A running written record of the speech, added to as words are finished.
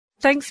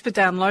Thanks for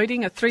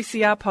downloading a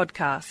 3CR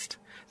podcast.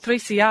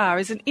 3CR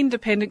is an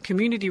independent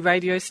community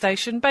radio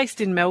station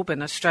based in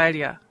Melbourne,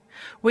 Australia.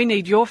 We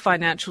need your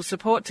financial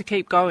support to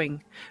keep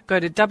going. Go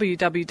to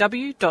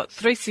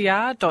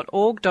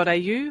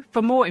www.3cr.org.au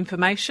for more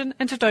information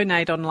and to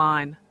donate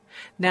online.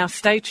 Now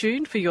stay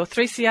tuned for your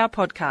 3CR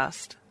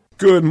podcast.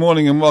 Good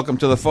morning and welcome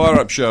to the Fire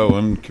Up Show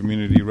on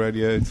Community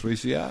Radio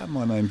 3CR.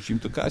 My name's Jim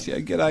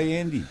Tocasio. G'day,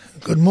 Andy.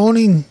 Good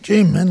morning,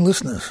 Jim and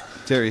listeners.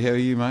 Terry, how are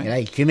you, mate?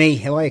 G'day, Jimmy.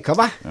 How are you,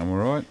 Cobber? I'm all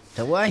right.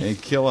 Away. Yeah,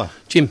 killer.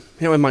 Jim,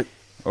 how are you, mate?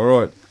 All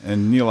right.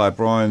 And Neil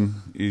O'Brien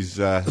is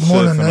Good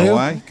morning, surfing Neil.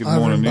 away. Good Over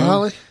morning, in Neil.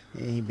 Bali.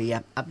 Yeah, he'll be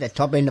up the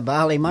top end of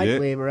Bali, mate, Yeah.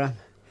 where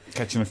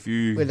Catching a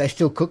few. they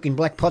still cooking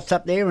black pots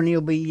up there, and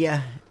he'll be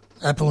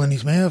Apple in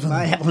his mouth and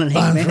apple in his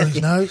bone mouth. through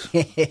his nose.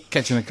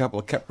 Catching a couple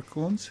of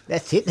Capricorns.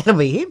 That's it. That'll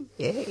be him.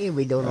 Yeah, he'll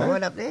be doing all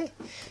right up there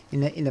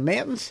in the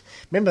mountains.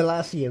 Remember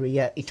last year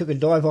he took a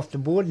dive off the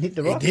board and hit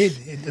the rocks. He did.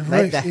 Hit the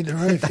roof. Hit the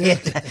roof.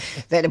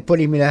 They had to put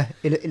him in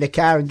a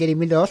car and get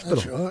him into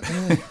hospital. That's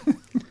right.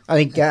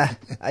 Yeah.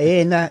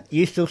 I think.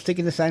 You still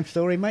sticking the same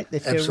story, mate?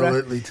 That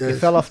Absolutely, you too.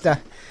 fell off the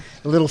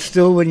little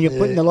stool when you're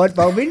putting the light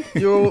bulb in.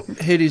 Your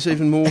head is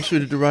even more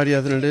suited to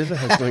radio than it ever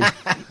has been,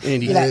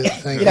 Andy. You know,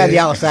 thank you know you. the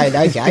old saying,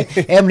 okay,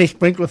 how many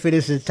sprinkler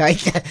fitters does it take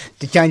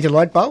to change a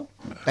light bulb?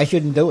 They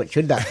shouldn't do it,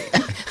 should they?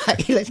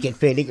 Let's get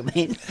fair dinkum,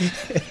 man.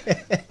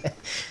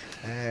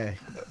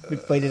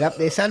 Good feed it up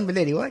there, son, but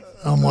anyway.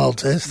 I'm well,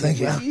 Tess. Thank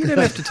you. You don't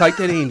have to take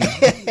that,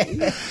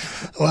 Andy.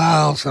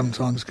 Well,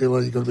 sometimes,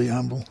 Gilly, you've got to be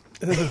humble.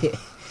 There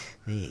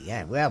you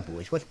go. Well,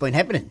 boys, what's been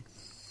happening?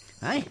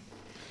 Hey?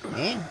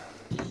 Yeah?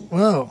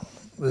 Well,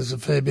 there's a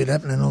fair bit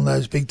happening on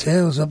those big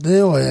towers up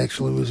there. I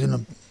actually was in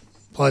a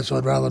place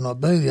I'd rather not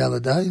be the other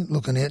day,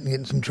 looking out and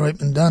getting some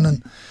treatment done,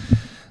 and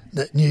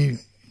that new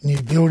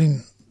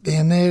building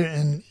down there,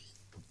 and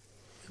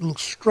it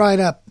looks straight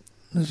up.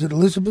 Is it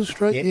Elizabeth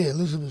Street? Yep. Yeah,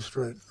 Elizabeth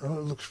Street. Right?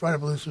 It looks straight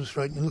up Elizabeth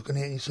Street, and you're looking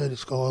out and you see the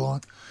skyline.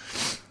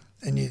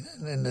 And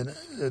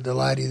the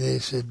lady there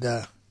said,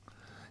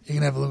 you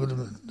can have a look at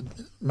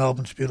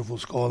Melbourne's beautiful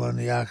skyline,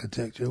 the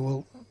architecture.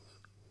 Well,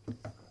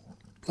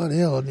 bloody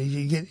hell,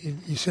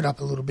 you sit up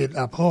a little bit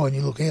up high and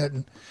you look out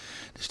and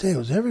there's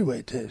towers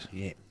everywhere, Tess.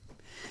 Yeah.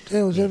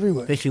 Towers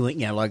everywhere. Especially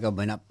when, like I've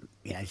been up,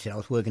 said I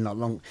was working not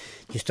long,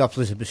 just off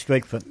Elizabeth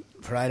Street for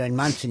 18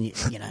 months, and you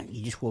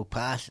just walk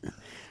past, and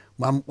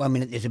one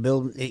minute there's a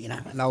building,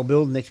 an old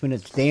building, next minute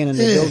it's down and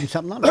they're building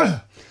something on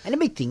it. And the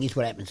big thing is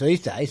what happens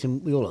these days,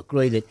 and we all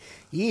agree that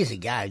years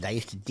ago they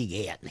used to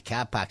dig out and the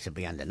car parks would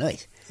be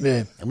underneath.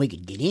 Yeah. And we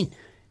could get in.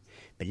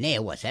 But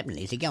now what's happening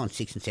is they're going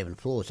 6 and 7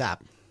 floors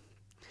up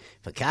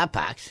for car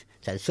parks,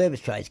 so the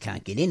service trades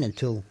can't get in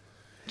until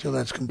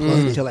That's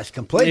completed. until that's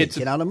completed. Yeah,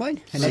 You know what I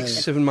mean? And Six,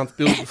 7 month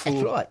build before.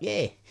 that's right.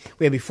 Yeah.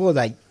 Where before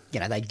they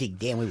dig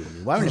down, we wouldn't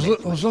be I worrying was,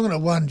 about I was looking at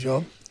one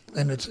job,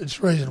 and it's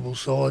reasonable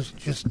size,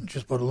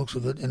 just by the looks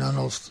of it. And I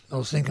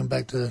was thinking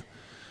back to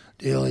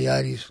the early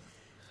 80s,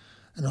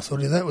 and I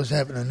thought if that was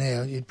happening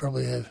now, you'd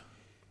probably have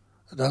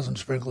a dozen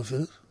sprinkler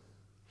fitters,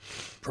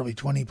 probably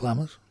 20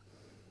 plumbers,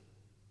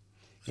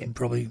 and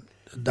probably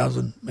a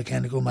dozen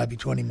mechanical, maybe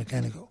 20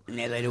 mechanical.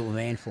 Now they do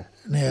a handful.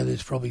 Now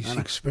there's probably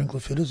 6 sprinkler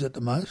fitters at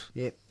the most,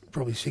 Yep.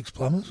 probably 6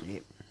 plumbers,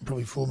 Yep.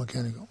 probably 4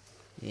 mechanical.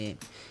 Yeah.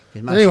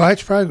 'Cause But anyway,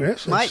 it's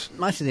progress. most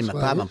of them it's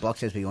apartment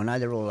blocks, as we all know,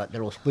 they're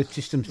all split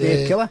systems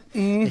there, Yeah. killer.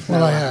 There's Well,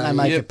 no, they are, no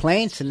major yep.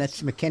 plants, and that's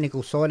the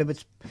mechanical side of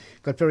it's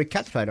got very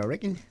cutthroat, I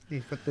reckon.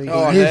 You've got the,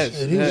 Oh, It it is.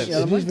 has, It it is.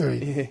 has. It is very.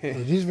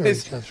 It is very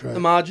It's- cutthroat. The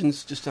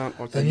margins just aren't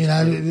like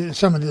And that.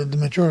 some of the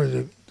majority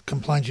of the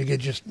complaints you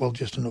get just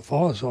on the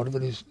fire side of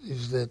it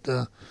is that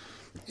the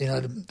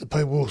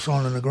people will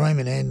sign an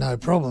agreement and no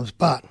problems,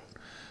 but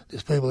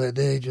there's people out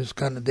there just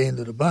cutting it down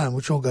to the bone,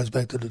 which all goes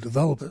back to the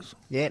developers.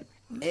 yeah.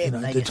 Yeah,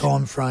 they The just-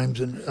 time frames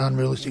and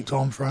unrealistic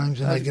time frames,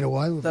 and they get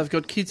away with it. They've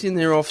got kids in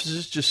their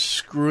offices just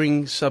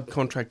screwing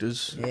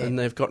subcontractors, Yeah. and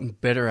they've gotten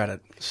better at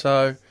it.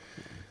 So,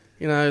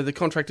 the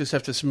contractors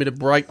have to submit a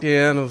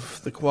breakdown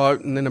of the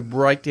quote and then a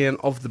breakdown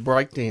of the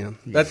breakdown.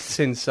 That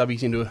sends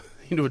subbies into a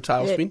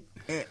tailspin.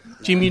 Yeah.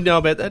 Jim, you know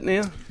about that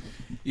now?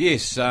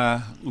 Yes.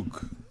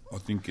 Look, I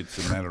think it's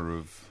a matter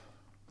of,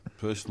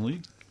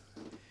 personally,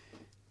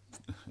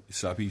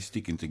 subbies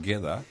sticking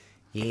together.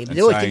 Yeah, but and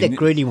they always saying get that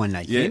greedy one, though,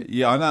 Yeah, Jim.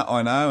 yeah,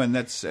 I know, and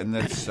that's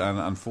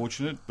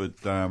unfortunate, but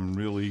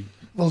really,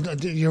 Well,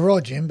 you're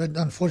right, Jim, but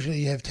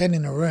unfortunately you have 10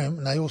 in a room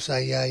and they all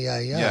say yeah.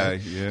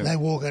 Yeah. They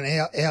walk and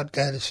out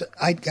go to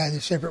 8 go their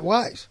separate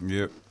ways.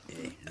 yeah.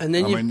 And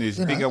then I mean, there's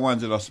you know. bigger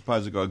ones that I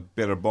suppose have got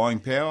better buying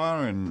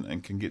power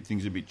and can get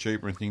things a bit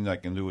cheaper and think they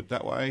can do it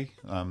that way.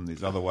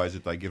 There's other ways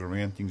that they get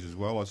around things as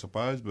well, I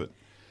suppose, but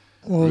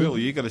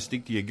really you got to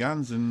stick to your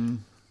guns and.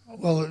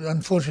 Well,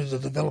 unfortunately,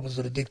 the developers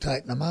that are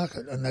dictating the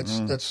market, and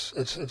that's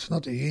it's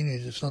not the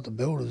unions, it's not the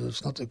builders,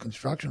 it's not the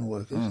construction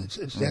workers,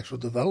 it's the actual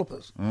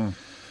developers.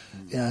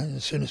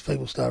 As soon as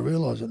people start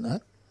realising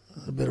that,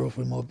 the better off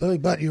we might be.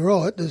 But you're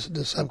right, there's the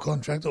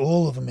subcontractor,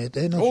 all of them out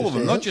there, All of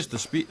them, not ours, just the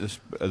sprinklers,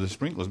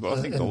 but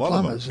I think and a lot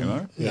plumbers, of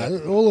them,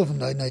 and, all of them,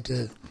 they need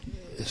to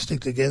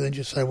stick together and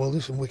just say, well,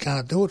 listen, we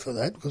can't do it for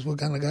that because we're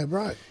going to go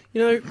broke.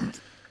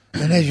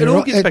 And as It you're all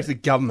right, gets back to the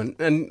government,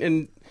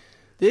 and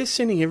they're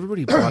sending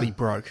everybody bloody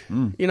broke.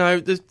 You know,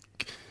 the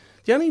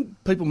only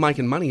people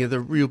making money are the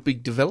real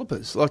big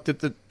developers, like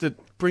that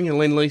bring a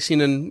Lend-Lease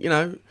in and, you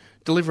know,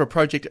 deliver a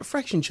project a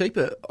fraction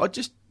cheaper.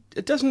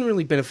 It doesn't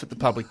really benefit the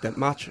public that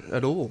much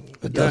at all.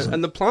 It doesn't.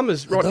 And the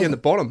plumbers right down the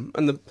bottom,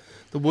 and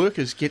the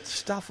workers get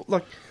stuff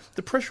like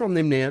the pressure on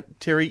them now,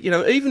 Terry. You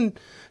know, even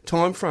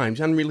time frames,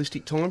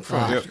 unrealistic time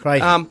frames. it's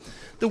crazy.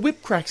 The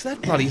whip cracks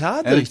that bloody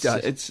hard And these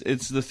days.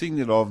 it's the thing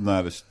that I've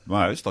noticed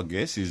most, I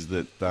guess, is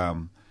that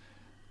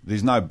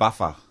there's no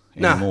buffer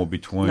anymore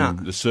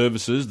between the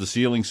services, the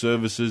ceiling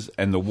services,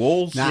 and the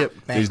walls. Nah, Yep.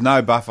 There's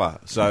no buffer.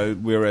 So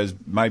whereas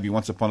maybe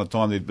once upon a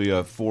time there'd be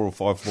a 4 or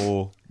 5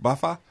 floor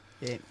buffer,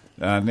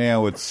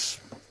 now it's,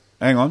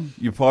 hang on,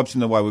 your pipe's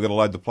in the way, we've got to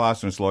load the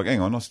plaster, and it's like, hang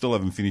on, I still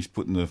haven't finished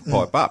putting the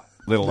pipe up,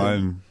 let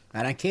alone...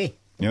 I don't care.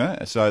 You know,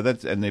 so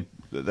that's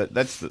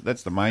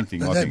the main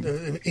thing, I think.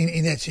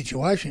 In that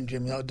situation,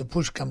 Jim, the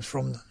push comes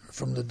from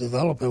the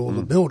developer or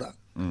the builder.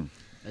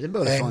 The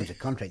builder And signs a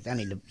contract,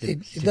 only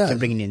it to does.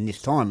 bring it in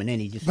this time, and then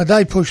he just... But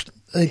they pushed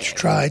each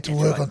trade to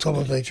work on top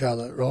of each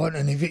other, right?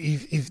 And if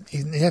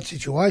in that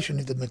situation,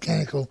 if the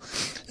mechanical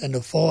and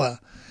the fire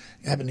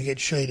happen to get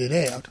sheeted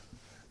out,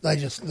 they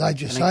just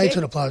say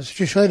to the players,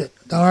 just sheet it,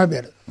 don't worry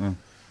about it.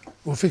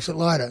 We'll fix it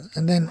later.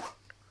 And then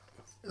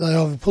they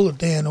either pull it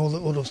down, or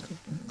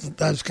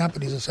those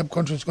companies, the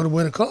subcontractors, got to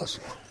wear the cost,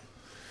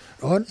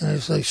 right? And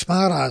it's these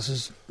smart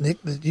asses,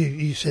 Nick, that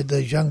you said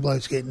these young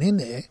blokes getting in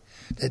there,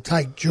 that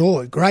take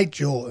great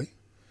joy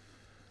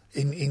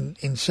in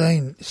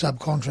seeing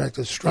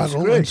subcontractors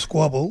struggle and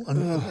squabble,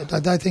 and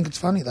they think it's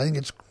funny. They think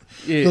it's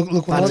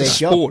look what It's a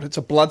I've done. sport. It's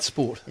a blood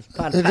sport. It's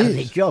part It of is.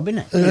 their job, isn't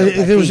it?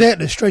 If it was out in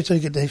the streets, they'd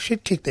get their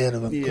shit kicked out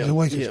of them because the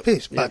week is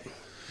pissed.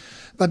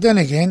 But then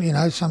again, you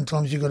know,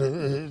 sometimes you've got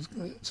to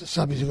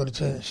subbies have got to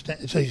turn.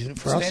 It's easy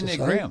for us to Stand say.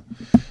 their ground.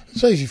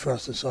 It's easy for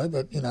us to say,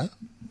 but you know,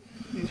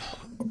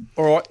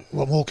 All right,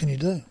 what more can you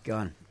do? Go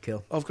on,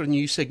 kill. I've got a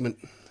new segment.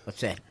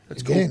 What's that?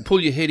 It's Again. called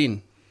Pull Your Head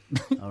In.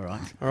 All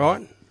right, All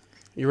right?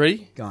 You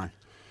ready? go on.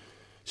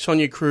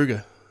 Sonia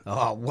Kruger.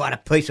 Oh, what a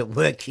piece of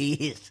work she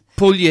is.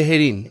 Pull your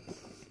head in.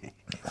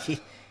 She,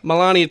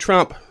 Melania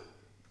Trump.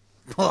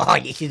 oh,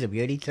 yeah, she's a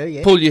beauty too,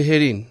 yeah. Pull your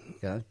head in.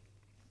 Go on.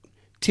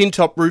 Tin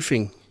Top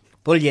Roofing.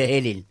 Pull your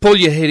head in. Pull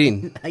your head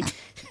in. Is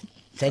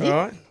that it?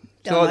 All right?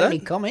 Don't like want that? any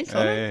comments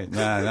on it?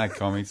 No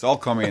comments. I'll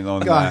comment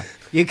on Go on.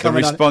 You the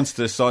comment on it. response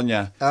to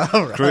Sonia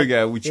Oh, right.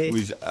 Kruger, which Yeah.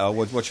 was I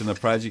was watching the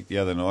project the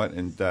other night,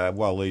 and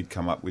Waleed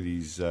come up with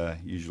his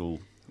usual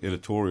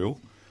editorial,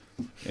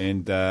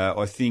 and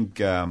I think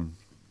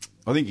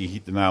he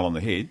hit the nail on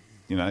the head.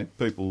 You know,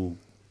 people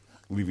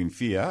live in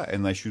fear,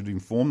 and they should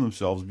inform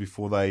themselves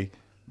before they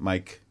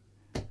make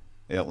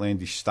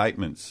outlandish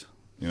statements.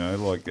 You know,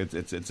 like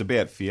it's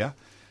about fear.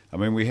 I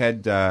mean, we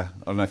had I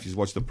don't know if you've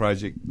watched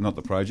Q&A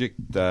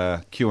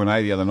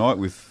the other night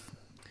with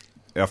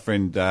our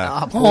friend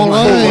Pauline.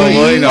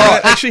 Pauline. Oh,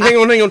 actually, hang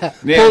on.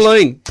 Yeah.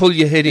 Pauline, pull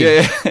your head in.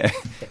 Yeah,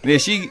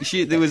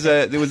 yeah. There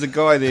was a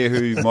guy there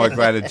who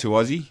migrated to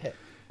Aussie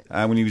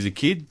when he was a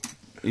kid.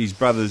 His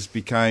brothers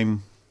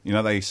became, you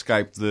know, they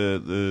escaped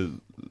the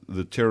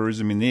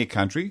terrorism in their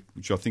country,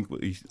 which I think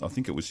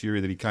it was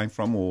Syria that he came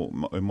from, or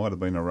it might have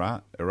been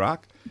Iraq.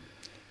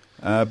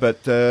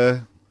 But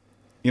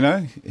you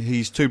know,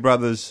 his two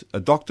brothers are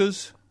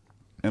doctors,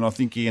 and I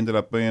think he ended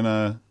up being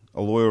a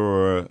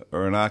lawyer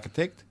or an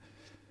architect.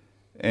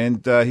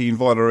 And he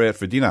invited her out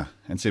for dinner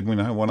and said, "You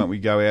know, why don't we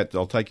go out?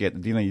 I'll take you out to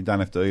dinner. You don't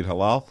have to eat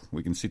halal.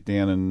 We can sit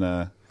down and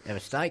Have a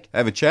steak.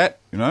 have a chat,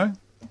 you know,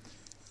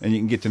 and you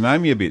can get to know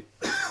me a bit."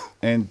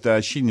 And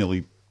she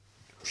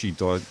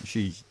died.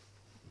 She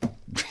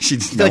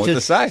didn't know what to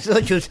say.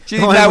 Thought she was She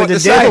didn't flying know with what the to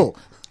say. devil.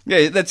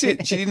 Yeah, that's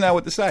it. She didn't know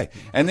what to say.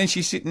 And then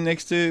she's sitting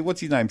next to,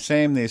 what's his name,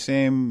 Sam,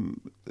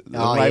 the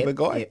Labor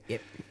guy.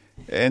 Yep.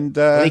 And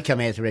Well, he came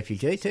out as a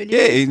refugee too.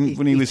 yeah, didn't he?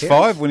 when he was His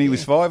five,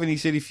 parents, and he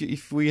said,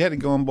 if we had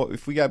gone by,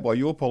 if we go by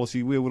your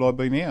policy, where would I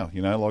be now?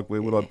 You know, like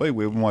where would I be?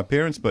 Where would my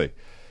parents be?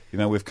 You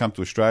know, we've come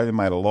to Australia,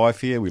 made a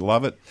life here, we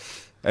love it.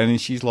 And then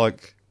she's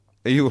like,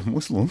 "Are you a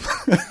Muslim?"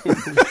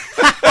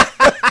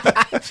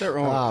 Is that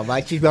right? Oh,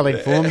 mate, she's well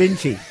informed, isn't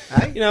she?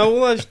 Eh? You know,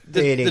 all those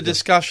There you the go.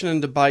 discussion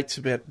and debates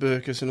about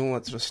burqas and all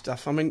that sort of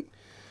stuff. I mean,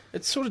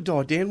 it sort of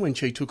died down when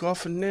she took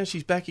off, and now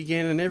she's back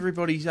again, and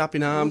everybody's up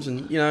in arms.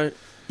 And you know,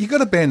 You got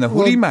to ban the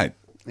hoodie, mate.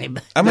 I mean,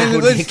 No,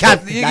 let's- you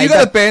can't- you no,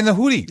 got to ban the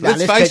hoodie. No, Let's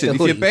let's face take it. the If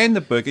you hoodie. ban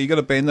the burqa, you got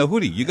to ban the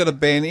hoodie. You got to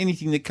ban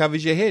anything that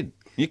covers your head.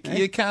 You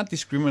can't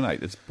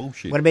discriminate. It's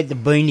bullshit. What about the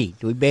beanie?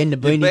 Do we ban the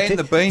beanie ban too?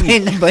 the beanie.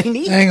 Ban the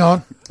beanie? Hang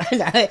on.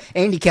 No,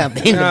 Andy can't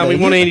ban the no, beanie. we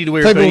want Andy to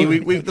wear a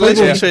beanie. Let's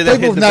people, see that people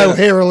head with no develop.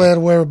 hair are allowed to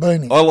wear a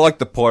beanie. I like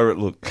the pirate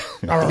look.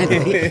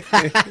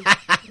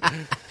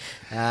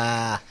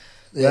 Yeah,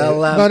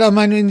 Well, but I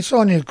mean, in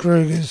Sonia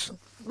Kruger's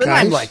But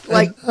case, no,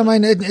 like- I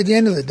mean, at the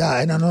end of the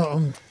day, and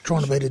I'm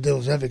trying to be the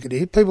devil's advocate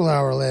here, people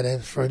are allowed to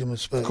have freedom of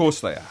speech, Of course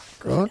they are.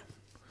 right?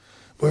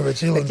 Whether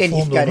it's but then you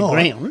ill-informed go or to not.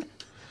 ground.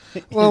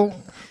 Well,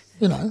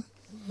 you know,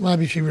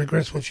 maybe she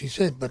regrets what she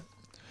said, but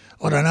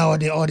I don't know. I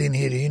didn't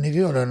hear the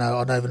interview. I don't know.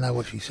 I don't even know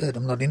what she said.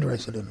 I'm not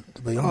interested in it,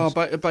 to be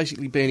honest.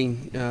 Basically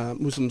banning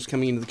Muslims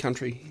coming into the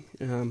country.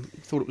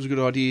 Thought it was a good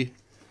idea.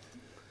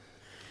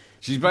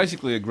 She's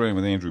basically agreeing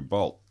with Andrew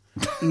Bolt.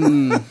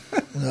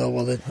 No,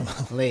 well, then,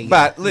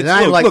 But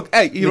look.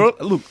 Hey, look.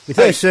 With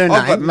her I've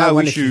surname, got no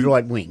one issue. is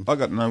right wing. I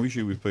got no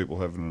issue with people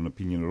having an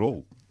opinion at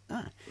all.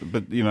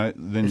 But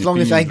then As the long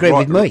as they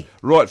opinion's agree with me.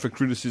 right for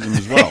criticism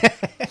as well.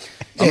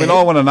 I mean,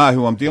 I want to know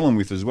who I'm dealing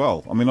with as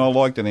well. I mean, I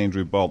like that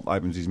Andrew Bolt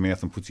opens his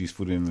mouth and puts his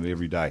foot in it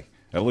every day.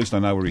 At least I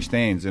know where he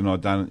stands, and I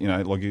don't.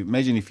 Like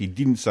imagine if he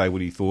didn't say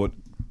what he thought.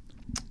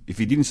 If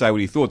he didn't say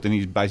what he thought, then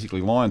he's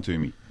basically lying to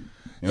me.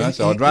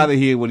 So I'd rather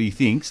hear what he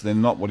thinks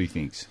than not what he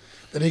thinks.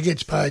 But he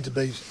gets paid to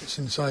be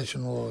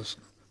sensationalised.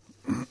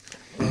 Right?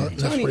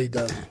 That's what he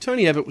does.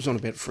 Tony Abbott was on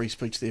about free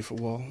speech there for a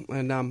while,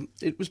 and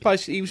he was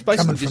basically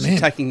Coming just from him.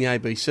 attacking the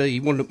ABC. He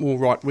wanted it more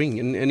right wing,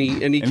 and he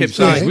kept he's got his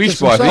saying, wish,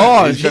 that's what by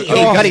I'm the saying.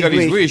 way. He's got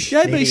his wish. "The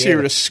ABC Yeah. are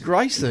a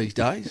disgrace these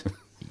days."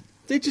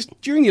 They're just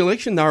during the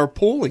election they're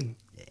appalling.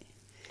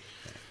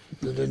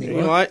 But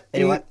anyway,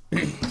 Anyway,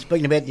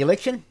 Speaking about the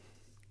election,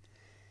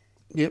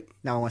 yep.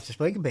 no one wants to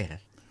speak about it.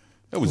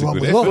 It was a Well,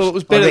 good we effort. lost. Well, it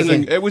was better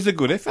than It was a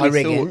good effort. I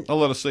reckon- A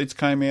lot of seats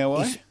came our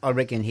way. I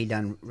reckon he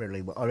done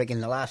really well. I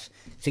reckon the last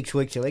 6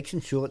 weeks election,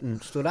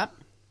 Shorten stood up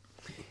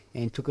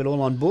and took it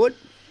all on board.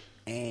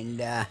 And,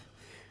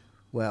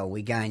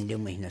 we gained,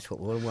 didn't we? And that's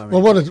what we were worried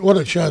well, about. what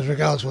it shows,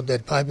 regardless of what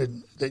that paper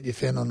that you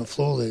found on the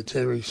floor there,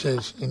 Terry,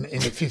 says in the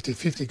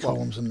 50-50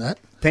 columns and that,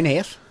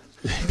 Penthouse.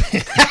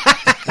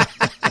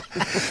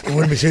 it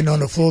wouldn't be sitting on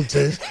the floor,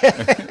 Tess.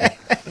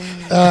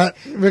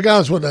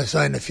 Regardless of what they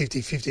say in the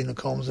 50-50 in the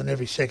columns and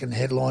every second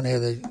headline, how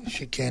they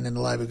shit can in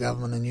the Labor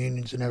government and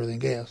unions and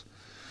everything else,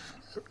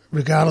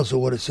 regardless of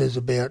what it says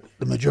about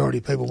the majority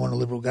of people want a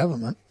Liberal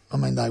government, I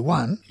mean, they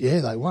won. Yeah,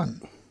 they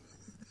won.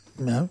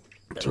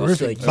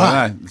 Terrific. seats. But,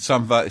 I know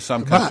some but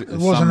countries. it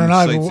wasn't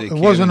some it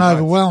wasn't votes.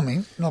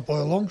 overwhelming, not by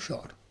a long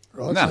shot,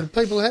 right? No. So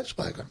people have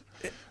spoken,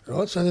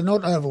 right? So they're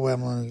not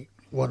overwhelmingly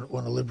want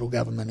a Liberal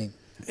government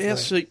in. Our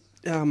seat,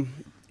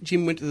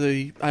 Jim went to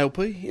the ALP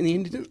in the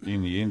end, didn't it?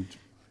 In the end,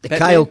 The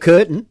Batman? Kale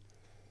Curtin.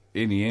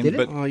 in the end, Did it?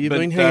 but Oh, you've but,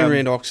 been hanging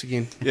around Ox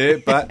again. Yeah,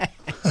 but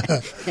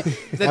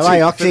Hello,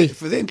 it. Oxy.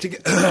 For them to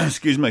go,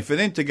 excuse me, for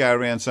them to go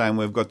around saying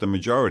we've got the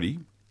majority,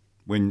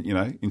 when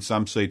in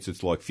some seats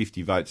it's like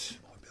 50 votes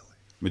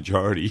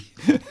majority,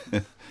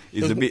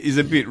 is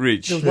a bit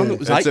rich. There was one that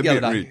was That's 8 a the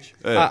other bit day. rich.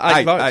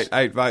 8 votes.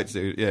 Eight votes.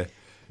 Yeah,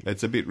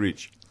 it's a bit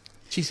rich.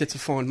 Geez, that's a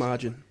fine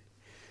margin.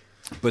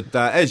 But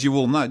as you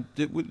all know,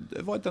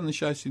 have I done the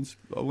show since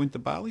I went to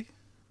Bali?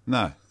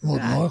 No. More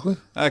than likely.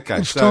 Okay,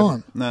 Which so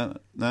time?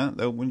 no,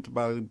 they went to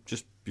Bali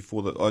just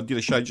before that. I did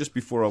a show just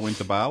before I went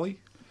to Bali,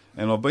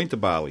 and I've been to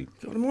Bali.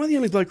 God, am I the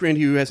only bloke around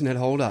here who hasn't had a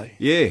holiday?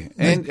 Yeah,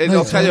 and me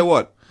I'll tell too. you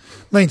what.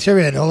 Me and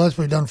Terry had holidays.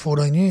 We've done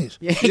 14 years.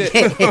 Yeah.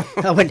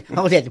 I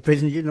was out to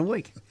prison during the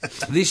week.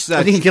 This I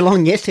was in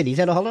Geelong yesterday. Is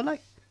that a holiday?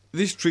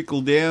 this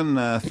trickle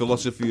down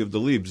philosophy of the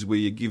libs, where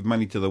you give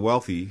money to the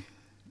wealthy,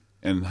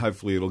 and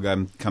hopefully it'll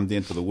come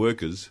down to the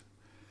workers.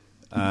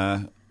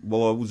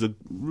 Well, I was a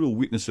real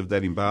witness of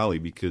that in Bali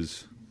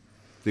because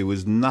there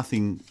was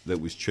nothing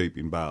that was cheap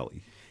in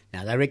Bali.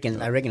 No, they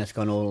reckon it's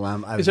gone all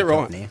over Is the that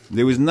top right? now.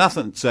 There was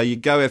nothing. So you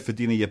go out for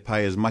dinner, you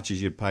pay as much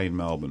as you pay in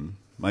Melbourne,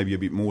 maybe a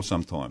bit more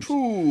sometimes.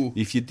 Ooh.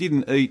 If you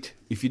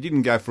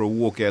didn't go for a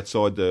walk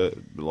outside the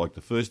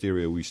first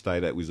area we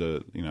stayed at was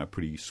a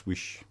pretty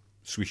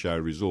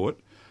swisho resort,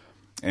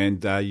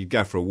 and you'd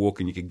go for a walk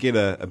and you could get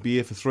a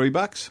beer for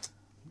 $3,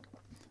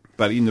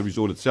 but in the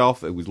resort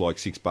itself it was like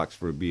 $6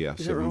 for a beer,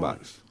 Is that $7. right?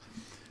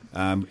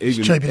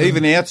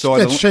 Even outside,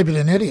 That's cheaper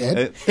than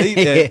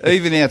Etihad.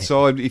 even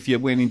outside, if you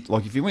went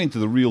into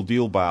the real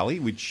deal Bali,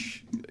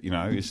 which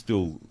is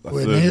still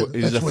Where is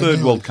a that's where third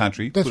Neil world is.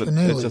 country. That's where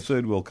Neil It's a is.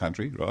 third world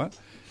country, right?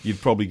 You'd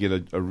probably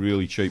get a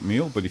really cheap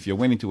meal. But if you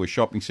went into a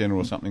shopping centre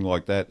or something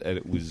like that,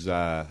 it was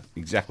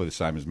exactly the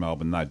same as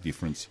Melbourne, no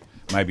difference,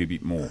 maybe a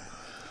bit more.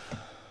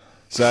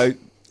 So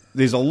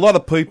there's a lot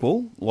of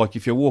people, like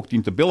if you walked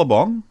into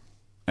Billabong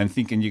and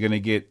thinking you're going to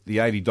get the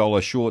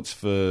 $80 shorts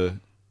for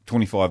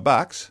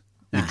 $25,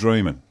 you're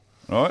dreaming,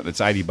 right? It's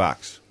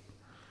 $80.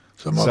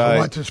 So I might So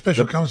wait till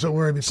special comes at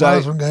Werribee so-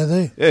 Plaza and go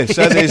there. Yeah,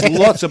 so there's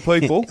lots of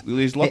people.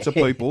 There's lots of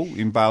people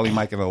in Bali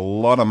making a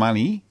lot of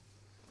money,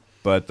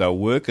 but the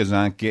workers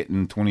aren't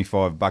getting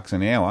 $25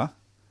 an hour.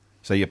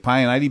 So you're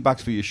paying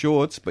 $80 for your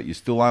shorts, but you're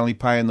still only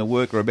paying the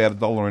worker about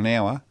 $1 an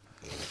hour.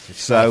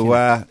 So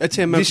That's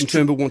how Malcolm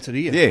Turnbull wants it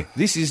here. yeah,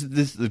 this is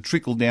the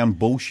trickle down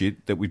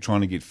bullshit that we're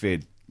trying to get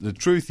fed. The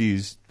truth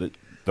is that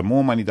the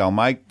more money they'll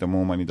make, the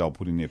more money they'll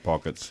put in their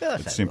pockets. Sure,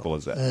 It's they simple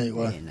as that.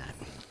 Anyway, Yeah, no. got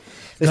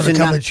a Listen,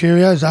 couple of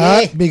Cheerios.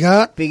 Art, Big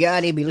Art. Big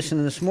Art, he'll be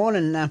listening this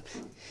morning.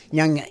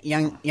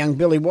 Young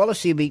Billy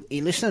Wallace, he'll be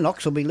listening.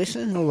 Ox will be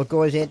listening. All the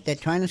guys at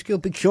that training school.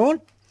 Big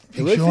Sean.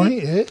 Big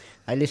Shawnee, yeah.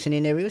 They listen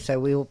in everywhere, so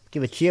we'll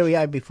give a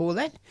cheerio before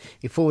that.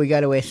 Before we go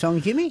to our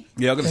song, Jimmy.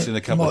 Yeah, I've got to send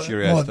a couple of My-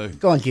 Cheerios my- too.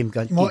 Go on, Jim.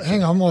 Go on.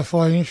 Hang on, my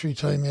fire industry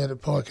team out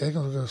at Pike, I was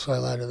going to say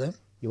later them.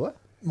 You what?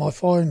 My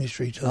fire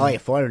industry team. Oh, yeah,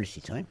 fire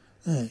industry team.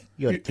 Yeah.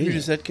 You got Who a few.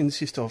 does that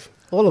consist of?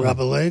 All of them.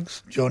 Rubber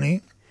Legs,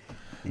 Johnny,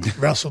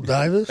 Russell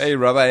Davis. Hey,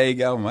 Rubber, how you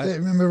going, Yeah, mate?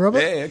 remember Robert?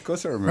 Yeah, of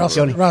course I remember. Russ,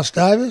 Rubber. Russ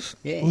Davis,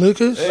 Yeah.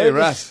 Lucas, Hey,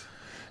 Russ.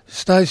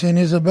 Stacey and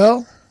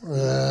Isabel.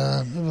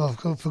 I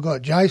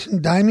forgot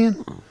Jason,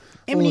 Damien.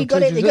 How many you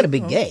got out? They got a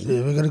big gang.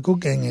 Yeah, we got a good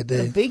gang out A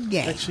there. big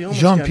gang. Actually, I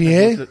almost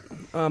Jean-Pierre. go back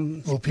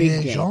and look Or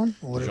Pierre gang. Jean.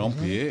 Or whatever his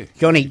name is.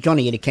 Jean-Pierre.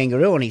 Johnny had a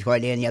kangaroo on his way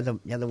down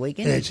the other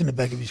weekend. Yeah, it's in the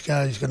back of his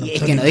car. He's going to Yeah,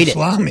 turn he's gonna into eat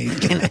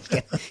it.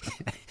 salami.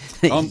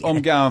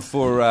 I'm going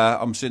for,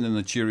 I'm sending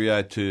the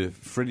cheerio to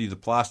Freddie the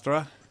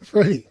plasterer.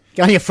 Freddie.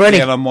 Go on, you Freddie.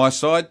 Down on my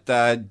side,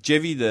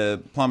 Jevy,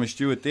 the plumber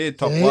steward there,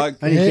 top Yeah. bloke.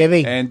 Only Yeah.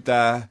 Chevy.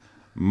 And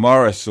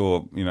Morris,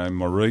 or,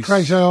 Maurice.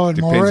 Crazy-eyed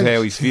Depends Morris.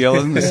 how he's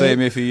feeling. The Yeah.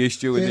 CMFEU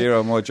steward Yeah. there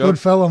on my job. Good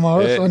fella,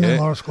 Morris. Yeah, I know yeah.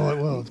 Morris quite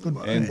well. It's good.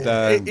 And,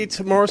 yeah. It's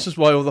Morris's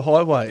way or the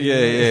highway.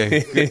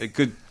 yeah.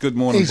 Good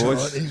morning, He's all right.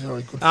 boys. He's all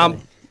right. Good fella.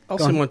 I'll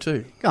Go send on. one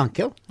too. Go on,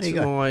 Kel. There you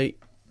To go. my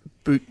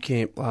boot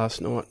camp last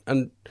night.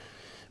 And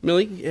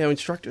Millie, our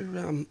instructor,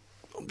 I'm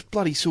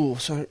bloody sore,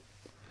 so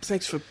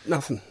thanks for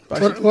nothing.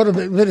 Basically. What a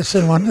better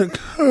send one to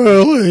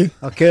Curly.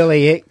 Oh,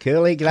 Curly, yeah.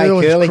 Curly.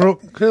 G'day, Curly.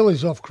 Crook.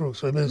 Curly's off crook,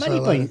 so I better Mate, say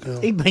hello to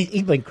Curly.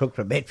 he's been crook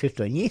for about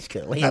 15 years,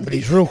 Curly. No, but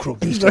he's real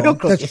crook this He's real time.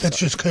 crook That's this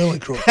just Curly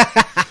crook.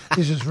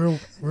 This is real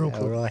All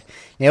crook. right.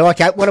 Now,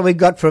 okay, what have we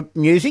got for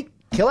music?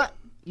 Killer?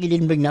 You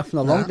didn't bring nothing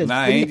along. No,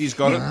 Andy's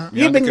got it.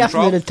 You bring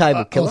nothing to the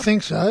table, I Killer.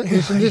 think so.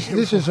 Listen,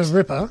 this is a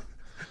ripper.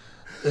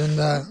 And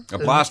A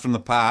blast from the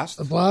past.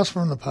 a blast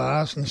from the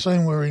past, and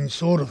seeing we're in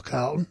sort of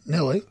Carlton,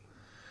 Nelly.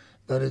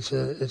 But it's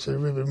a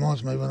rip. It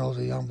reminds me when I was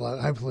a young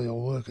bloke. Hopefully I'll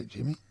work it,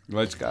 Jimmy.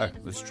 Let's go.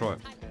 Let's try it.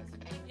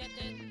 You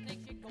didn't think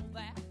you'd go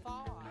that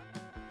far.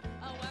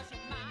 Oh, well, she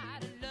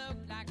might have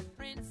looked like a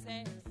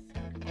princess.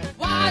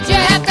 Why'd you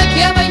have to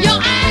give her your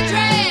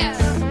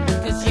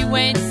address? 'Cause you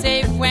ain't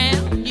safe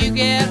when you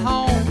get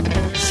home.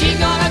 She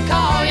gonna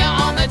call you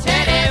on the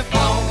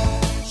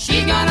telephone.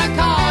 She gonna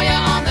call you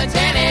on the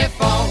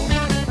telephone.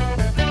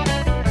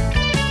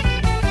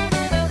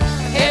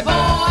 Hey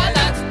boy,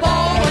 that's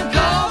Bowen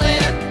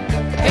calling.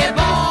 Hey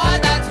boy,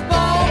 that's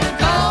Bowen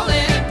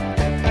calling.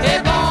 Hey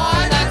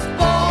boy, that's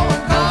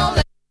Bowen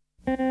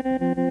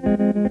calling.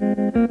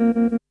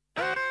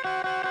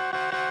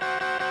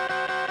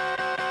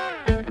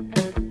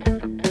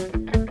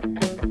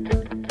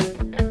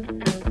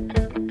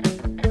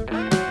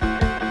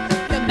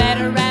 You met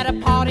her at a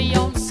party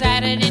on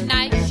Saturday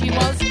night. She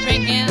was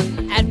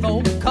drinking at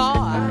Vodka.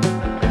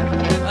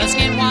 Her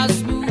skin was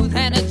smooth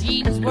and her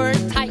jeans were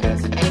tight.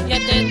 You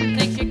didn't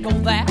think she'd go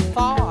that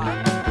far.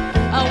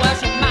 Oh, well,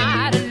 she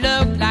might have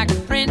looked like a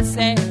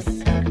princess.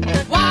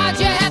 Why'd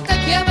you have to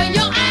give her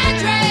your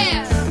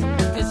address?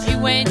 'Cause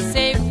you ain't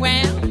safe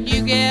when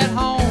you get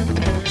home.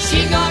 She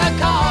gonna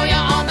call you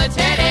on the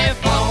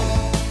telephone.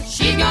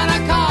 She gonna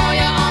call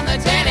you on the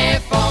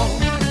telephone.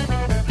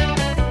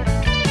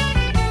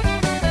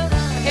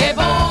 Hey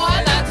boy,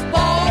 that's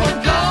Bowen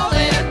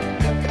calling.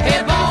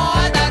 Hey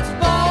boy, that's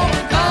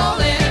Bowen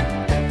calling.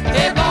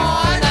 Hey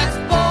boy, that's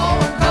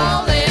Bowen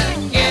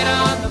calling. Get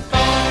on the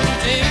phone,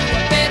 do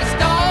a bit of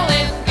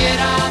stalling. Get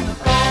on the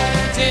phone,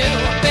 do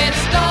a bit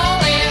of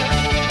stalling.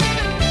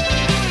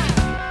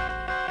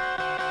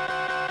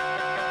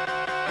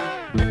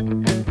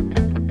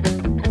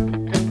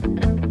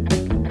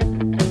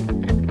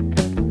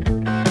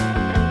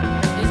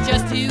 It's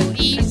just too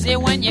easy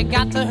when you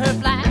got to her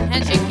flat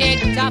and she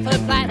kicked off her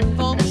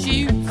platform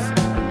shoes.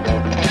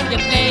 You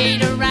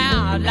played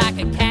around like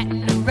a cat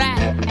and a rat,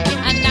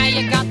 and now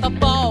you got the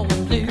ball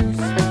blues.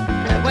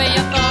 Well,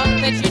 you thought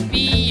that you'd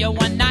be a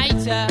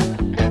one-nighter,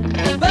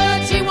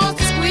 but she wants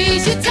to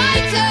squeeze you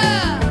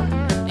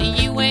tighter.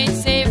 You ain't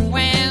safe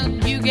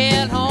when you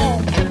get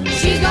home.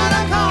 She's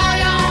gonna call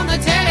you on the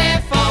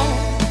telephone.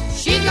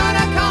 She's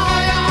gonna call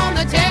you on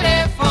the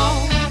telephone.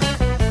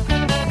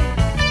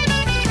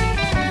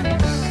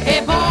 Hey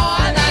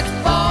boy, that's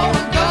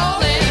Bowen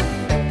calling.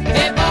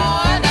 Hey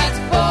boy, that's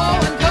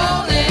Bowen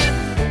calling.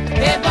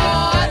 Hey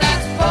boy,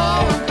 that's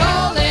Bowen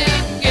calling.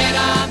 Get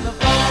on the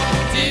phone,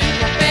 do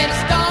a bit of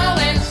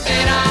stalling.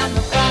 Get on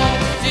the phone,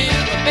 do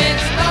a bit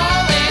of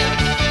stalling.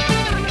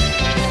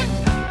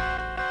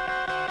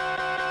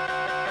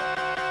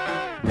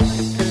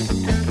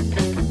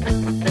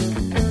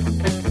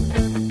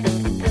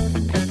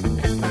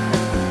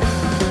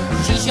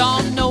 She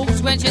sure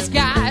knows when she's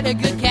got a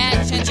good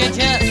catch and she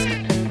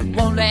just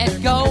won't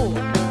let go.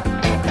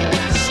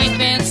 She's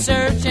been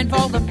searching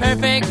for the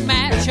perfect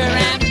match, her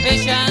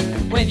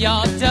ambition with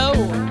your dough.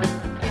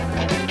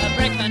 A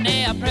brick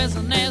veneer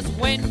prison is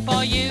waiting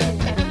for you.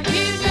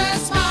 You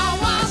just smile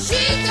while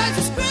she does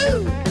a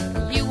screw.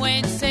 You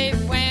ain't safe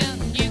when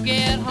you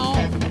get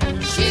home.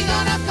 She's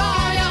gonna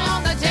call you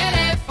on the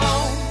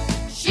telephone.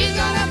 She's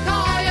gonna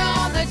call you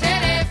on the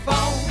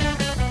telephone.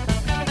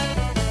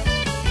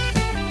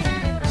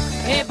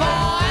 Hey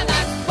boy,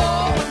 that's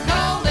Bowen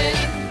calling.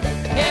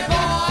 Hey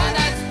boy,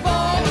 that's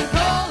Bowen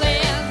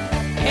calling.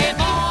 Hey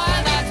boy,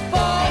 that's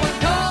Bowen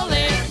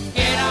calling.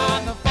 Get on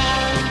the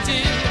phone, do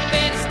a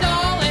bit of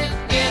stalling.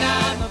 Get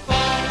on the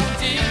phone,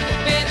 do a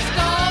bit of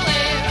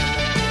stalling.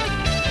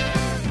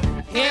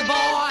 Hey boy.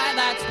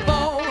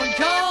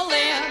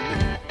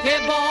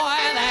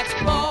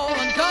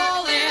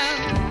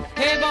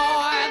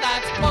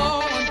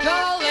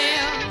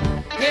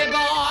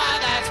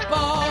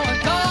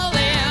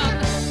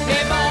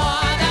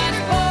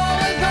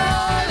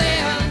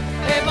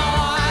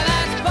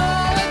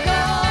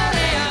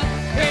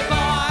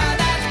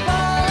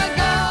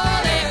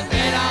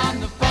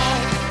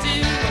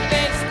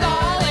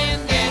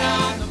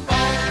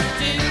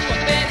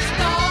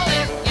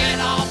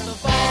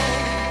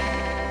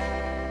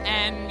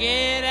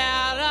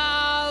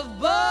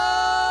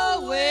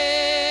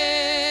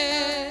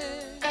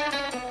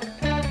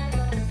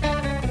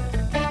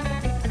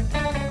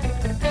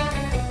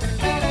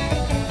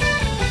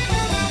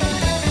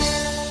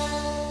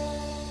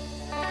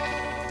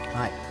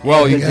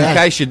 Well, Yeah, in yeah.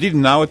 case you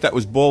didn't know it, that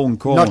was Ball and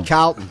Corn. Not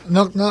Carlton.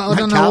 No, I don't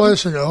know Carlton? why I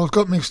said it. I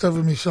got mixed up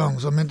with my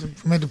songs. I meant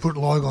to put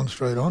Lygon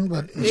Street on,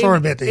 but sorry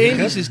about the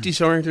Andy's hiccup. as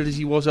disoriented as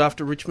he was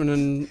after Richmond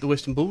and the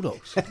Western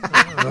Bulldogs.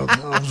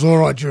 I was all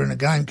right during the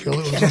game, Kill.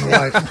 It was on the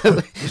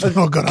way. When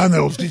I got home, I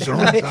was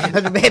disoriented. It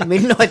was about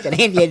midnight that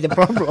Andy had the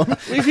problem.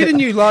 We've hit a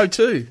new low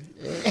too.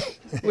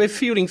 We're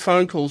fielding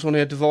phone calls on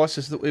our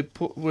devices that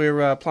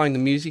we're playing the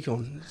music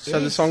on, so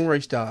the song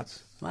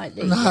restarts. Mate,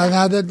 there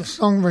No, that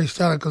song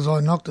restarted because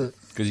I knocked it.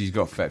 Because he's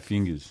got fat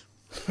fingers.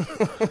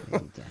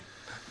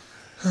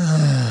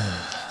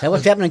 So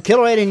what's happening,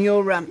 Killer, out in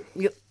your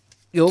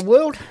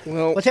world?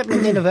 Well, What's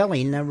happening in the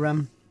valley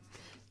in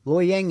Loy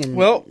Yang and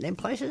Well, them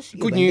places? You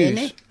good been down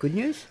news. there? Good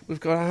news. we've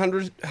got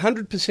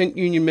 100%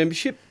 union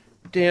membership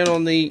down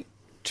on the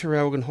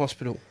Traralgon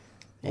Hospital.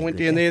 I went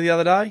good, down there the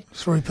other day.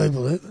 3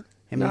 people there.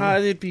 How many-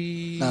 No, there'd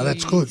be... No,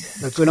 that's good.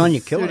 That's good on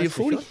you, Killer. 30 or that's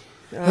for 40.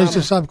 sure. Who's the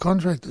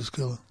subcontractors,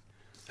 Killer?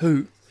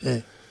 Who?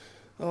 Yeah.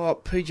 Oh,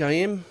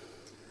 PJM,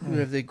 who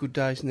have their good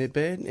days and their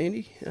bad,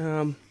 Andy.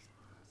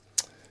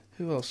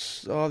 Who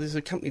else? Oh, there's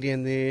a company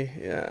down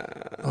there,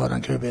 I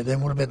don't care about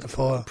them. What about the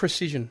fire?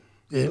 Precision.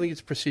 Yeah. I think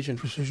it's Precision.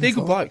 Precision They're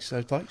good Fire. blokes,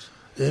 those blokes.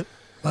 Yep.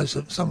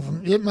 Some of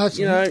them. Yep, most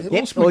You of know, them. Yep.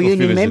 Yep, Smith or union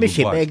Fitters are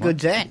membership. good How blokes,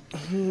 good's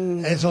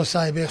that? As I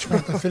say about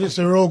Smith and Fitters,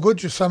 they're all good,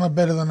 just some are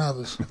better than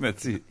others.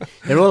 That's it.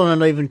 They're all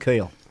on an even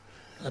keel,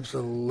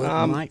 Absolutely.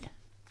 mate.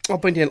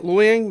 I've been down at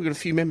Loyang. We've got a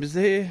few members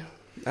there.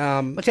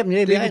 What's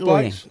happening to they're UB8 good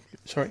Loy blokes.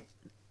 Sorry.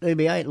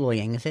 UB8 Loy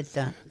Yang, is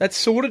that... That's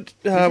sorted.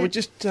 We're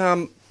just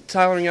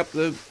tailoring up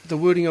the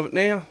wording of it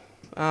now.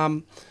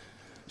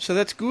 So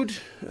that's good.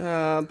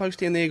 Blokes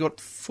down there got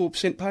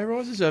 4% pay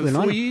rises over Good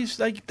 4 on 'em. years.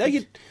 They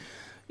get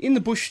in the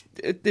bush.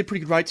 They're pretty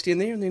good rates down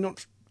there, and they're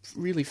not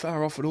really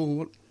far off at all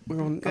what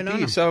we're on Good up on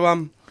here.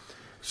 'em.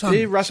 So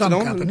they're rusted some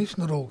on. companies,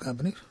 not all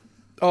companies.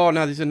 Oh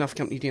no, there's enough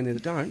companies down there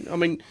that don't. I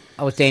mean,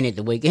 I was down at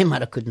the weekend,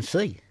 mate. I couldn't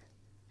see.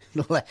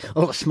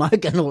 All the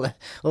smoke and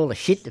all the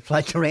shit that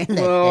floats around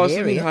that, well, I that was in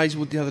area.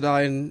 Hazelwood the other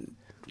day, and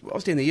I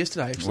was down there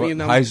yesterday actually.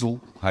 What?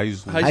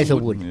 And,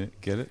 Hazelwood. Yeah,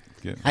 get it?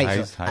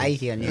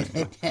 Hazy on you.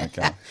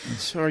 Okay.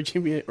 sorry,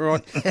 Jim. Yeah,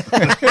 right.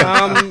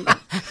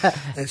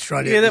 That's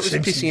straight Yeah, out that the was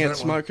Simpsons, pissing out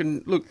that one. smoke.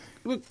 And look,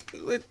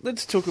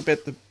 let's talk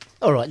about the.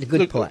 All right, the good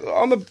Look, part.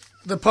 I'm a,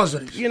 The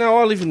positives. you know,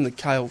 I live in the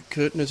kale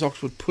curtain, as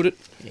Oxford put it.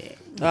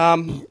 Yeah.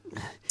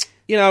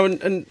 You know,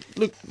 and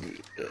look,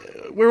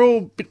 we're all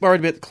a bit worried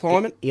about the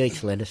climate. He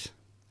eats lettuce.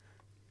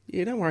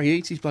 Yeah, don't worry, he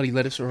eats his bloody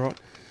lettuce, all right.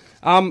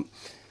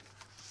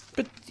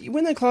 But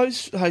when they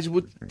close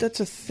Hazelwood, that's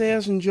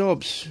 1,000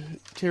 jobs,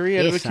 Terry,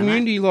 out of Yes, a I know.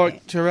 community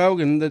like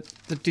Traralgon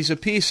that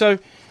disappear. So,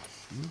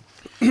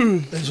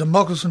 There's a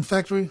moccasin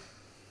factory.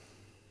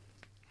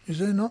 Is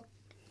there not?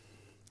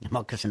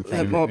 Moccasin that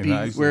factory. might be in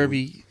Hazelwood.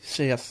 Werribee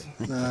South.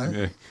 No.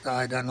 Yeah.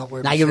 I don't know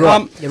where. No, it's you're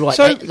at. right. You're right.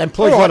 so- They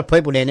employ a all lot right. of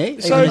people down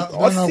there. So, Don't know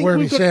I think where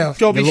we've it'll be got south.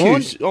 job The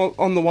lawn? issues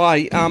on the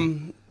way.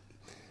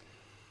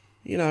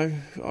 You know,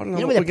 I don't know You know what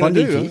where we're the going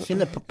to pondage do. is? In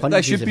the They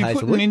pondage should is be at putting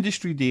Hazelwood.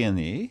 industry down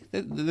there.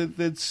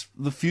 That's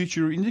the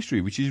future industry,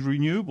 which is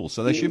renewable.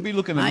 So they should be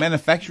looking at Mate.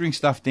 manufacturing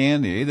stuff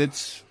down there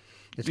that's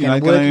It's you know,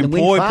 gonna work going to in the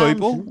wind employ farms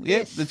people. and- Yep,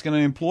 yes. that's going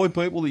to employ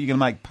people that you're going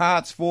to make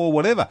parts for,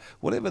 whatever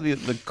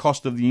the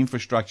cost of the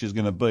infrastructure is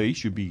going to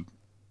be.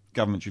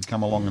 Government should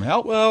come along and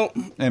help. Well,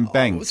 and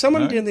bang,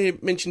 someone you know? down there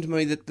mentioned to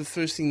me that the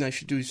first thing they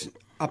should do is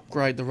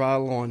upgrade the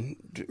rail line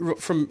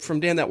from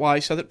down that way,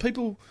 so that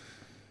people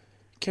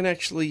can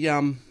actually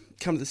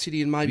come to the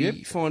city and maybe Yep.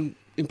 find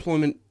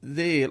employment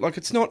there. Like,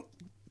 it's not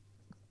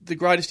the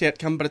greatest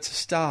outcome, but it's a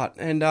start.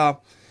 And I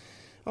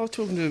was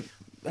talking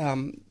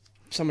to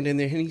someone down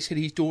there, and he said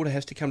his daughter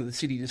has to come to the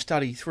city to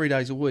study 3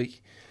 days a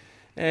week,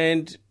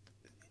 and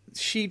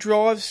she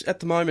drives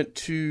at the moment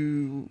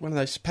to one of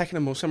those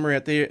Pakenham or somewhere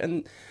out there,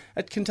 and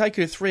it can take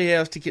her 3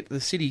 hours to get to the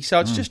city. So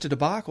it's just a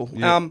debacle.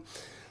 Yeah.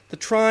 The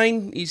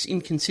train is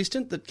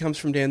inconsistent that comes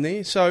from down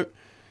there. So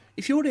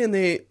if you're down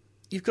there,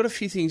 you've got a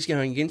few things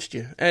going against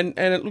you, and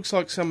it looks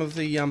like some of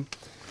the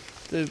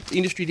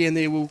industry down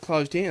there will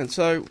close down.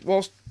 So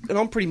and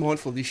I'm pretty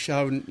mindful of this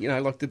show, and you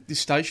know, like this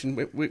station,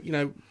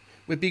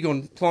 we're big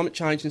on climate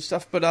change and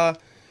stuff, but I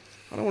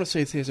don't want to see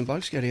 1,000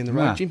 blokes go down the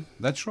road, No, Jim.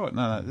 that's right.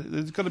 No,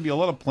 there's got to be a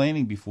lot of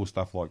planning before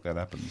stuff like that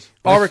happens.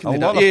 I reckon a there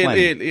lot does. of Yeah,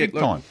 planning, yeah, big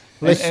look, time.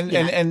 let's-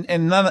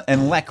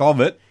 And lack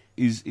of it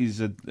is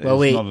not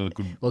a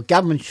good. Well,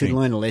 government should thing.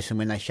 learn a lesson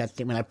when they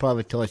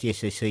privatised the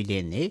SEC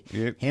down there.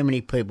 Yep. How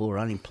many people were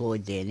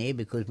unemployed down there?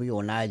 Because we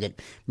all know that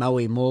Moe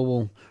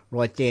Morwell,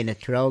 right down at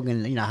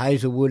Traralgon,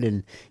 Hazelwood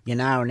and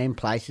Yanara and them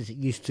places, it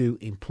used to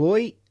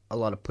employ a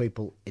lot of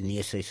people in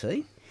the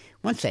SEC.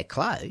 Once that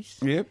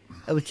closed, Yep,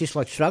 it was just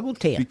like struggle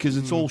town. because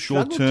it's all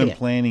Struggle short-term town.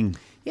 planning.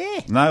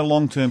 Yeah. No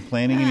long-term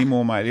planning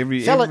anymore, mate.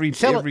 Every government.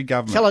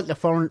 Sell it to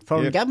foreign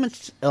Yep.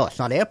 governments. Oh, it's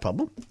not our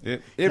problem. Yep. You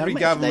know Every what I mean?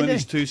 government They do.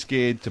 is too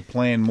scared to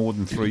plan more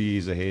than 3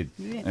 years ahead.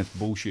 Yeah. That's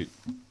bullshit.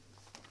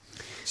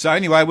 So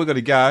anyway, we've got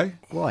to go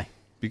Why?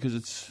 because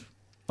it's.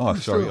 Oh,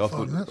 It's sorry. still I 5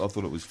 thought minutes.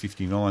 it was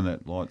 59.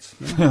 That lights.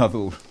 I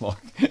thought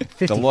like the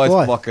 55.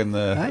 lights blocking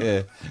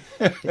the.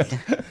 Hey?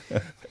 Yeah.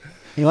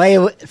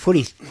 Anyway,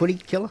 footy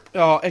killer.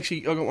 Oh,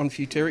 actually, I got one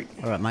for you, Terry.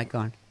 All right, mate, go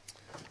on.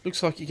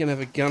 Looks like you're going to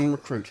have a gun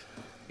recruit.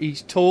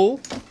 He's tall.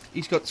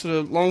 He's got sort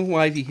of long,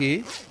 wavy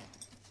hair.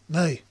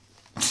 Me.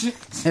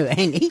 Oh,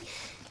 Andy,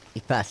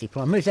 he's past his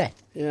prime. Who's that?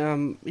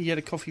 He had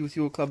a coffee with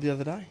your club the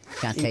other day.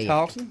 Can't in tell you.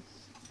 Carlton.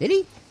 Did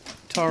he?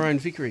 Tyrone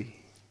Vickery.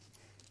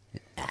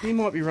 He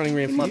might be running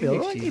around He for might be you all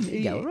next right. year.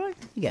 He go all right.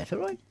 He goes all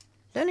right,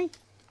 don't he?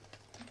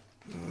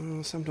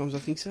 Sometimes I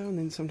think so, and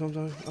then sometimes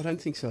I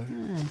don't think so.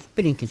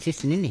 Bit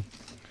inconsistent, isn't he?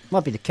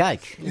 Might be the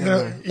coach. You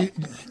know,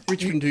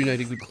 Richmond do need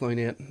a good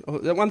clean out. Oh,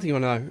 that one thing I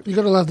know. you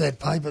got to love that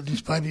paper,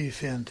 this paper you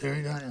found,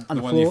 Terry, don't you? On The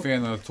the one floor. you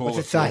found on the toilet.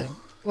 What's it say?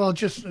 Well,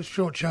 just a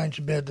short change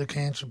about the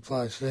cancer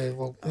place there.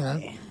 Well, you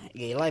know,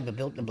 Yeah, Labor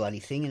built the bloody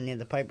thing, and then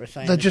the paper is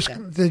saying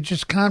they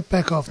just can't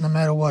back off no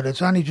matter what.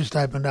 It's only just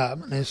opened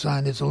up, and they're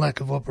saying there's a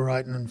lack of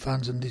operating and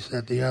funds and this,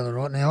 that, the other.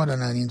 Right now, I don't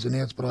know the ins and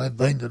outs, but I have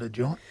been to the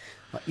joint.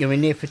 You were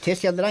in there for a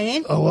test the other day,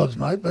 Ann? I was,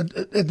 mate. But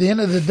at the end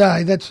of the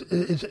day,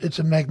 it's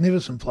a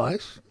magnificent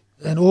place,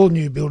 and all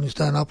new buildings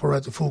don't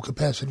operate to full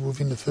capacity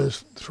within the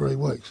first 3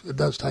 weeks. It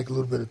does take a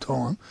little bit of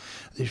time.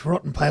 This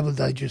rotten paper,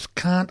 they just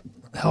can't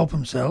help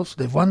themselves.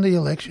 They've won the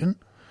election,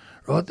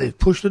 right? They've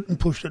pushed it and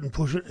pushed it and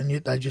pushed it, and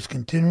yet they just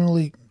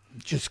continually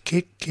just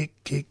kick.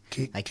 They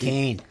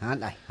can,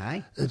 aren't they?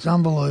 Hey? It's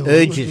unbelievable.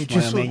 Urges, It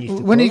just, my man used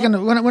to when are you call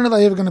going? When are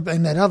they ever going to be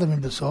in that other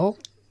imbecile,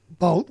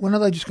 Bolt? When are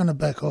they just going to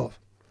back off?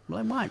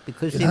 Well, they won't,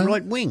 because You they're know?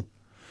 right wing.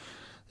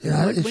 You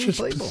know, it's Right-wing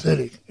just people.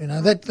 pathetic. You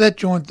know, that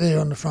joint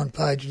there on the front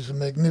page is a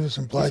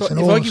magnificent place, and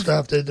if all I the give-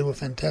 staff there do a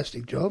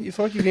fantastic job.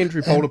 If I give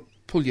Andrew Bolt to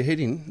pull your head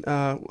in,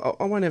 I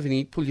won't have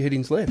any pull your head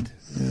ins left.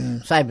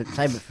 Save it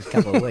for a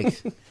couple of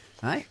weeks.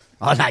 Hey?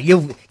 Oh, no,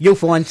 you'll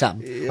find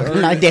something.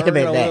 No doubt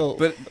about that.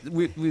 But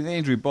with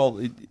Andrew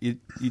Bolt, you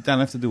don't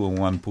have to do a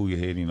one pull your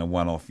head in, a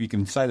one off. You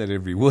can say that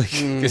every week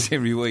because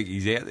every week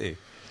he's out there.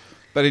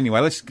 But anyway,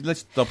 let's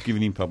stop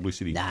giving him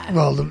publicity. No.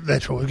 Well,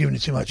 that's right. We're giving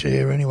it too much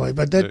air anyway.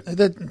 But that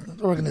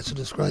I reckon that's a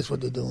disgrace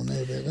what they're doing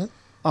there about that.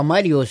 Oh, mate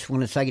of yours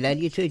wanted to say good day to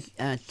you too.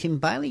 Tim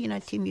Bailey, you know,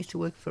 Tim used to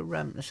work for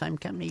the same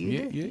company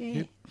you do.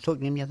 Yeah.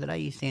 Talking to him the other day,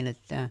 he's down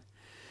at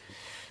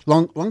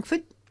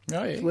Longford.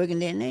 Oh, yeah. He's working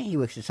down there. He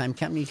works for the same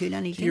company too,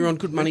 doesn't he? Tim? You're on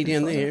good money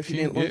down there if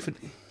you're down at Yeah. Longford.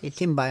 Yeah,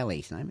 Tim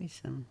Bailey, his name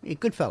is. A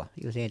good fella.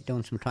 He was out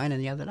doing some training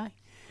the other day.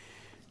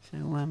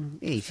 So,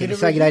 he said to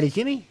say good day to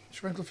Jimmy.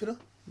 Sprinkler fitter?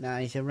 No,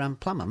 he's a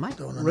plumber, mate.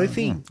 Don't know.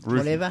 Roofing,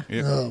 whatever.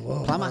 Yeah. Oh, well, one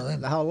of Plumber,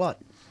 them. the whole lot.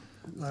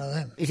 One of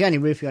them. He's the only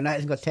roofie I know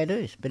hasn't got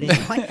tattoos, but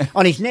anyway,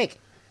 on his neck.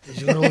 Has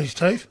he got all his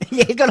teeth?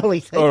 Yeah, he's got all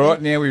his teeth. All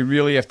right, now we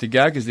really have to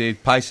go because they're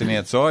pacing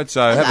outside.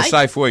 So have a Mate.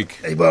 safe week.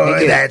 Hey, boy,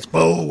 Thank you. that's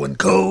bull and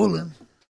cool and...